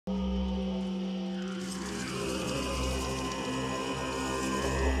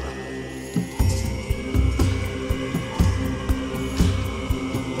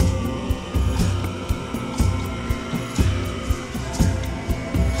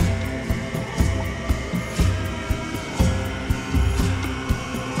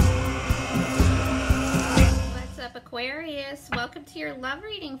to your love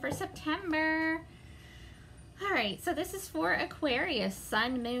reading for September. All right, so this is for Aquarius,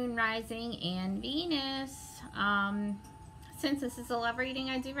 Sun, Moon, Rising, and Venus. Since this is a love reading,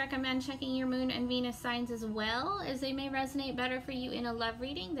 I do recommend checking your Moon and Venus signs as well, as they may resonate better for you in a love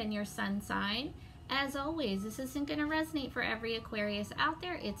reading than your Sun sign. As always, this isn't going to resonate for every Aquarius out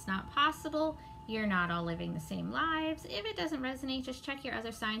there. It's not possible. You're not all living the same lives. If it doesn't resonate, just check your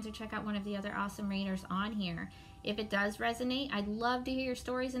other signs or check out one of the other awesome readers on here. If it does resonate, I'd love to hear your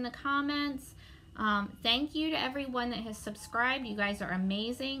stories in the comments. Thank you to everyone that has subscribed. You guys are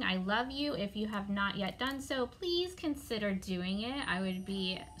amazing. I love you. If you have not yet done so, please consider doing it. I would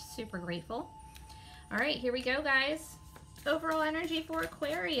be super grateful. All right, here we go, guys. Overall energy for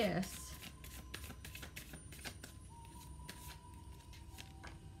Aquarius.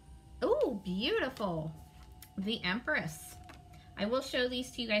 Oh, beautiful. The Empress. I will show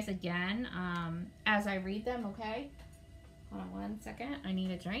these to you guys again as I read them, okay? Hold on one second. I need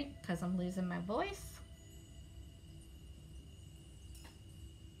a drink because I'm losing my voice.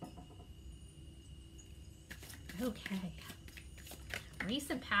 Okay.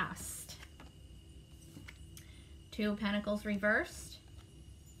 Recent past. Two of Pentacles reversed.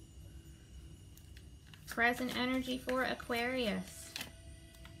 Present energy for Aquarius.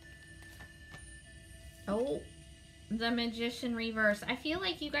 Oh, the Magician reverse. I feel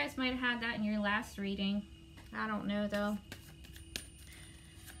like you guys might have had that in your last reading. I don't know though.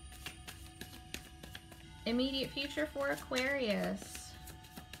 Immediate future for Aquarius.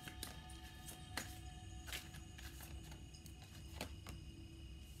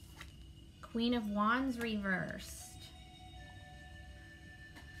 Queen of Wands reversed.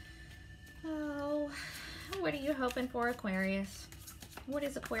 Oh, what are you hoping for, Aquarius? What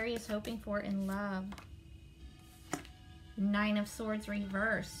is Aquarius hoping for in love? Nine of Swords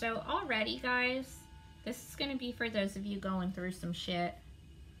reversed. So already, guys, this is going to be for those of you going through some shit.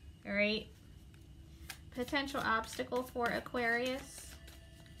 All right? Potential obstacle for Aquarius.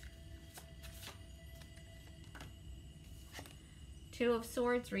 Two of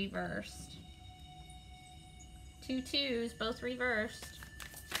Swords reversed. Two twos, both reversed.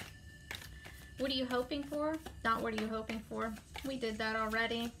 What are you hoping for? Not what are you hoping for? We did that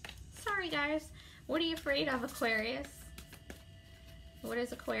already. Sorry, guys. What are you afraid of, Aquarius? What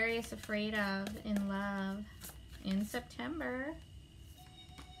is Aquarius afraid of in love in September?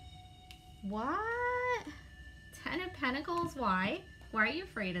 What? Ten of Pentacles? Why? Why are you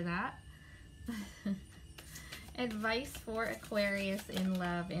afraid of that? Advice for Aquarius in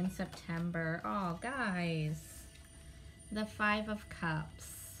love in September. Oh, guys. The Five of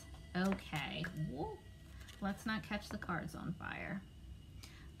Cups. Okay. Whoa. Let's not catch the cards on fire.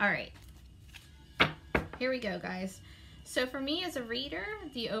 All right. Here we go, guys. So for me as a reader,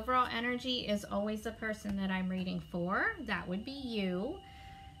 the overall energy is always the person that I'm reading for. That would be you.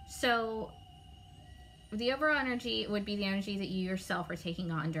 So the overall energy would be the energy that you yourself are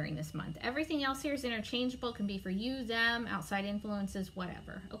taking on during this month. Everything else here is interchangeable. It can be for you, them, outside influences,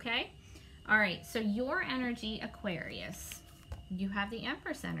 whatever. Okay? All right. So your energy, Aquarius, you have the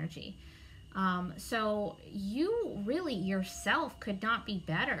Empress energy. So you really yourself could not be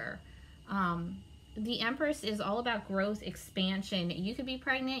better. The Empress is all about growth, expansion. You could be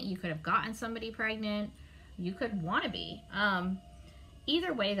pregnant. You could have gotten somebody pregnant. You could want to be.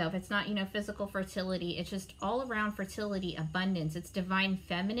 Either way, though, if it's not, you know, physical fertility, it's just all around fertility, abundance. It's divine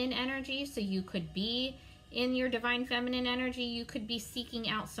feminine energy. So you could be in your divine feminine energy. You could be seeking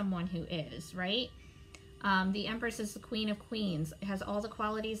out someone who is, right? The Empress is the Queen of Queens. It has all the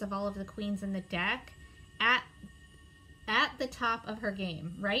qualities of all of the queens in the deck at the top of her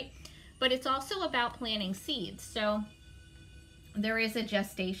game, right? But it's also about planting seeds. So there is a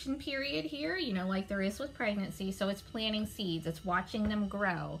gestation period here, you know, like there is with pregnancy. So it's planting seeds. It's watching them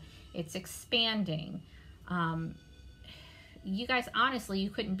grow. It's expanding. You guys, honestly, you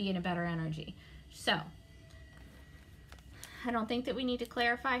couldn't be in a better energy. So I don't think that we need to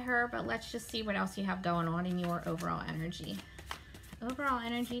clarify her, but let's just see what else you have going on in your overall energy. Overall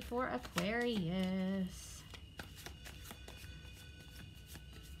energy for Aquarius.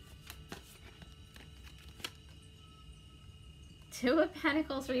 Two of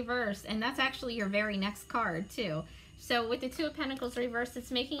Pentacles reversed, and that's actually your very next card too. So with the Two of Pentacles reversed, it's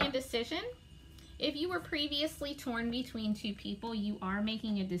making a decision. If you were previously torn between two people, you are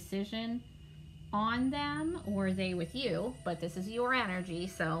making a decision on them, or they with you, but this is your energy.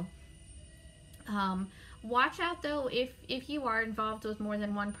 So watch out though if you are involved with more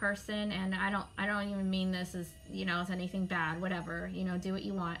than one person, and I don't even mean this as, you know, as anything bad, whatever, you know, do what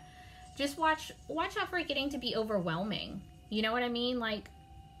you want. Just watch out for it getting to be overwhelming. You know what I mean? Like,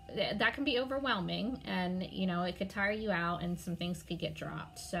 that can be overwhelming, and you know, it could tire you out and some things could get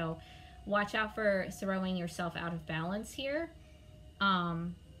dropped. So watch out for throwing yourself out of balance here.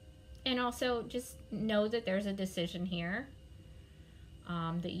 And also just know that there's a decision here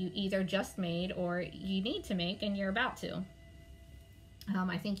that you either just made or you need to make, and you're about to.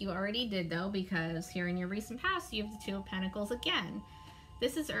 I think you already did, though, because here in your recent past, you have the Two of Pentacles again.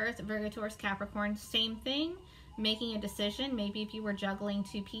 This is Earth, Virgo, Taurus, Capricorn, same thing. Making a decision. Maybe if you were juggling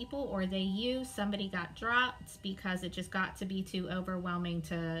two people, or somebody got dropped because it just got to be too overwhelming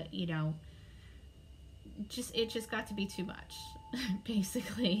to, you know, it just got to be too much,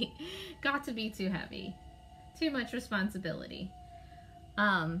 basically. Got to be too heavy. Too much responsibility.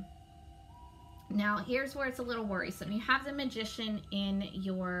 Now, here's where it's a little worrisome. You have the Magician in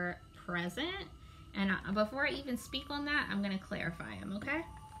your present, and before I even speak on that, I'm going to clarify him, okay?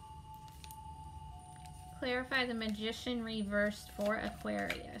 Clarify the Magician reversed for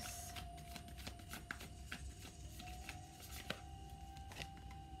Aquarius.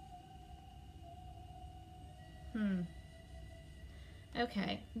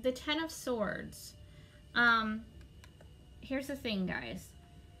 Okay, the Ten of Swords. Here's the thing, guys.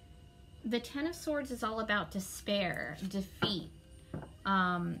 The Ten of Swords is all about despair, defeat,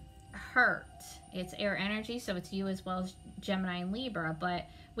 hurt. It's air energy, so it's you as well as Gemini and Libra. But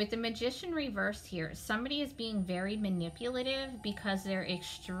with the Magician reversed here, somebody is being very manipulative because they're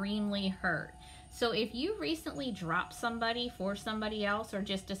extremely hurt. So if you recently dropped somebody for somebody else, or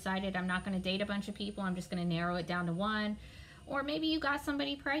just decided, I'm not going to date a bunch of people, I'm just going to narrow it down to one, or maybe you got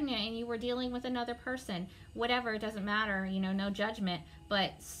somebody pregnant and you were dealing with another person, whatever, it doesn't matter, you know, no judgment.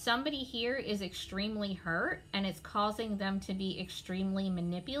 But somebody here is extremely hurt, and it's causing them to be extremely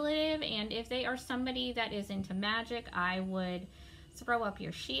manipulative. And if they are somebody that is into magic, I would throw up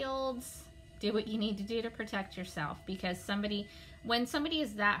your shields, do what you need to do to protect yourself. Because when somebody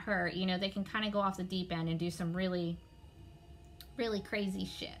is that hurt, you know, they can kind of go off the deep end and do some really, really crazy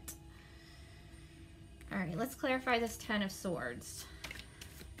shit. All right, let's clarify this Ten of Swords.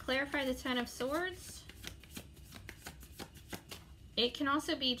 Clarify the Ten of Swords. It can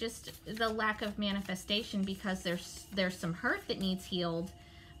also be just the lack of manifestation, because there's some hurt that needs healed.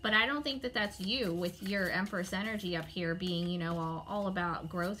 But I don't think that that's you, with your Empress energy up here being, you know, all about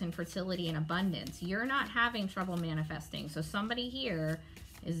growth and fertility and abundance. You're not having trouble manifesting. So somebody here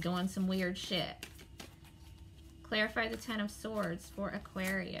is doing some weird shit. Clarify the Ten of Swords for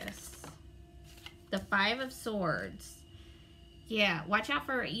Aquarius. The Five of Swords. Yeah, watch out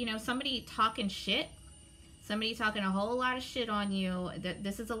for, you know, somebody talking shit. Somebody talking a whole lot of shit on you.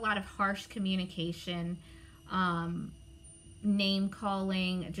 This is a lot of harsh communication. Name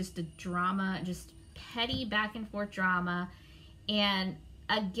calling, just a drama, just petty back and forth drama. And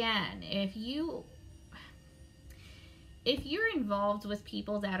again, if you're involved with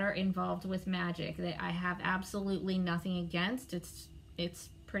people that are involved with magic, that I have absolutely nothing against, it's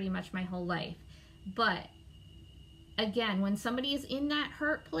pretty much my whole life. But again, when somebody is in that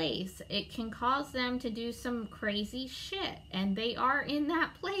hurt place, it can cause them to do some crazy shit, and they are in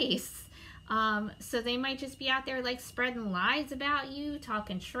that place. So they might just be out there like spreading lies about you,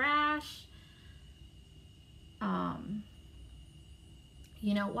 talking trash.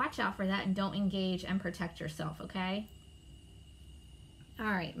 You know, watch out for that and don't engage, and protect yourself, okay? All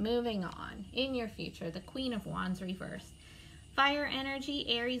right, moving on. In your future, the Queen of Wands reversed. Fire energy,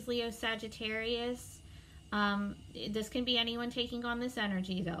 Aries, Leo, Sagittarius. This can be anyone taking on this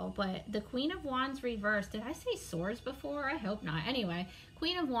energy, though. But the Queen of Wands reversed. Did I say swords before? I hope not. Anyway,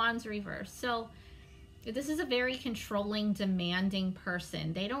 Queen of Wands reversed. So this is a very controlling, demanding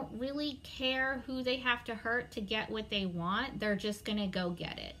person. They don't really care who they have to hurt to get what they want. They're just going to go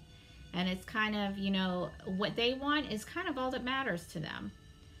get it. And it's kind of, you know, what they want is kind of all that matters to them.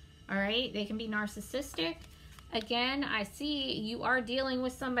 All right? They can be narcissistic. Again, I see you are dealing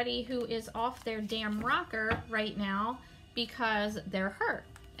with somebody who is off their damn rocker right now because they're hurt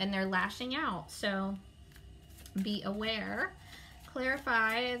and they're lashing out. So be aware.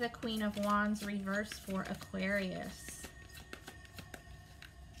 Clarify the Queen of Wands reverse for Aquarius.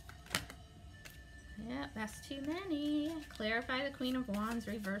 Yeah, that's too many. Clarify the Queen of Wands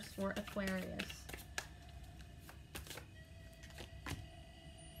reverse for Aquarius.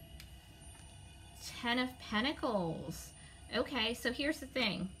 Ten of Pentacles. Okay, so here's the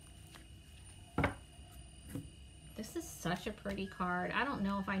thing. This is such a pretty card. I don't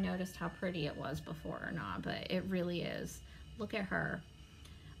know if I noticed how pretty it was before or not, but it really is. Look at her.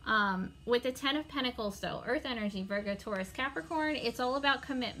 With the Ten of Pentacles, though, Earth energy, Virgo, Taurus, Capricorn, it's all about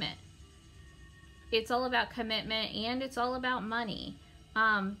commitment. It's all about commitment, and it's all about money.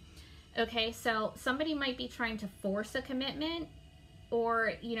 Okay, so somebody might be trying to force a commitment,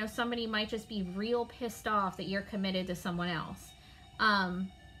 or, you know, somebody might just be real pissed off that you're committed to someone else.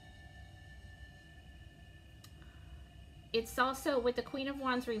 It's also, with the Queen of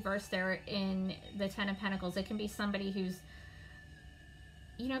Wands reversed there in the Ten of Pentacles, it can be somebody who's,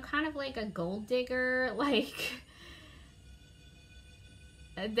 you know, kind of like a gold digger, like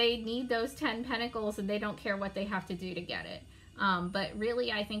they need those 10 pentacles and they don't care what they have to do to get it. But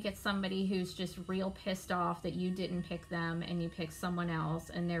really, I think it's somebody who's just real pissed off that you didn't pick them and you picked someone else,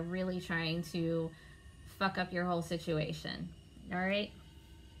 and they're really trying to fuck up your whole situation. All right?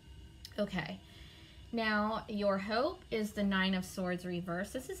 Okay. Now, your hope is the Nine of Swords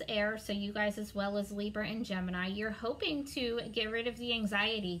reversed. This is air, so you guys, as well as Libra and Gemini, you're hoping to get rid of the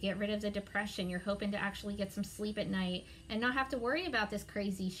anxiety, get rid of the depression. You're hoping to actually get some sleep at night and not have to worry about this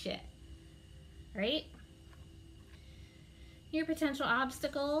crazy shit. Right? Your potential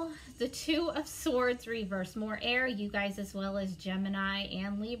obstacle, the Two of Swords reversed. More air, you guys, as well as Gemini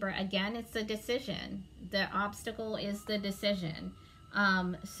and Libra. Again, it's the decision. The obstacle is the decision.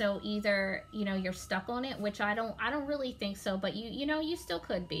 So either, you know, you're stuck on it, which I don't really think so, but you know, you still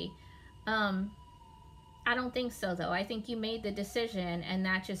could be. I don't think so though. I think you made the decision, and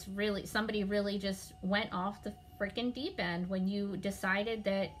that just really, somebody really just went off the freaking deep end when you decided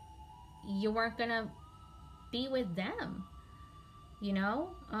that you weren't gonna be with them, you know?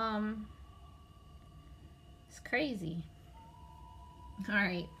 It's crazy. All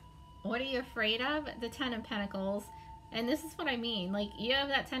right. What are you afraid of? The Ten of Pentacles. And this is what I mean, like, you have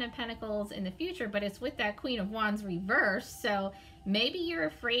that Ten of Pentacles in the future, but it's with that Queen of Wands reversed. So maybe you're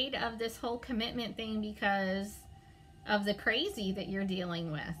afraid of this whole commitment thing because of the crazy that you're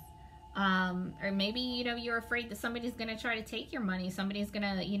dealing with. Or maybe, you know, you're afraid that somebody's going to try to take your money. Somebody's going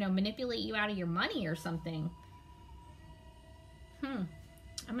to, you know, manipulate you out of your money or something. I'm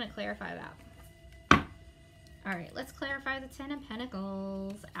going to clarify that. All right, let's clarify the Ten of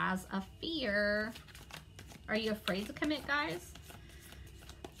Pentacles as a fear. Are you afraid to commit, guys?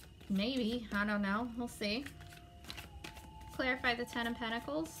 Maybe. I don't know. We'll see. Clarify the Ten of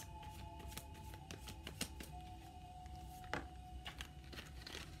Pentacles.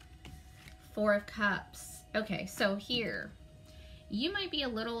 Four of Cups. Okay, so here, you might be a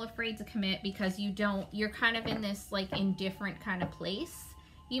little afraid to commit because you're kind of in this, like, indifferent kind of place.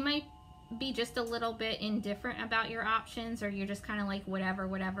 You might be just a little bit indifferent about your options, or you're just kind of like,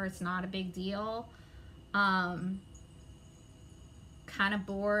 whatever, it's not a big deal. Kind of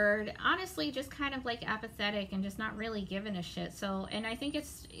bored, honestly, just kind of like apathetic and just not really giving a shit. So, and I think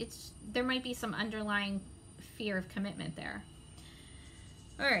it's there might be some underlying fear of commitment there.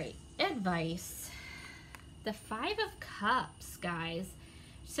 All right, advice. The Five of Cups, guys.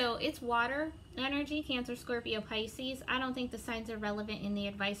 So it's water energy, Cancer, Scorpio, Pisces. I don't think the signs are relevant in the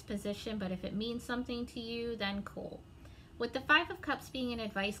advice position, but if it means something to you, then cool. With the Five of Cups being an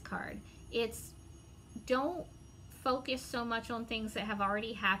advice card, it's don't focus so much on things that have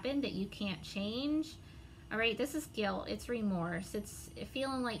already happened that you can't change. All right, this is guilt, it's remorse, it's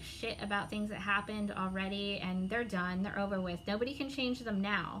feeling like shit about things that happened already and they're done, they're over with. Nobody can change them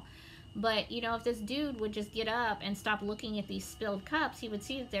now. But, you know, if this dude would just get up and stop looking at these spilled cups, he would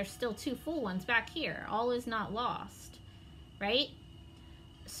see that there's still two full ones back here. All is not lost, right?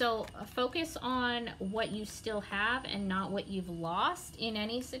 So focus on what you still have and not what you've lost in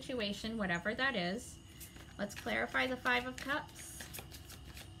any situation, whatever that is. Let's clarify the Five of Cups.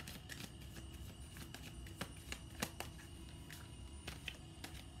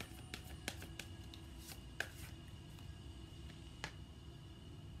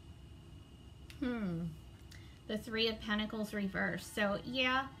 The Three of Pentacles reversed. So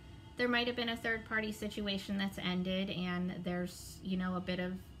yeah, there might have been a third party situation that's ended and there's, you know, a bit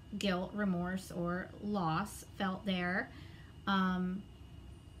of guilt, remorse, or loss felt there. Can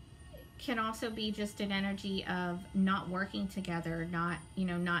also be just an energy of not working together,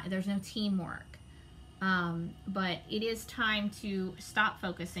 there's no teamwork. But it is time to stop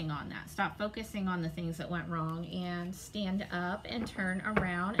focusing on that. Stop focusing on the things that went wrong and stand up and turn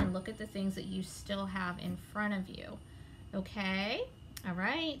around and look at the things that you still have in front of you. Okay? All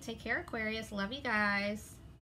right. Take care, Aquarius. Love you guys.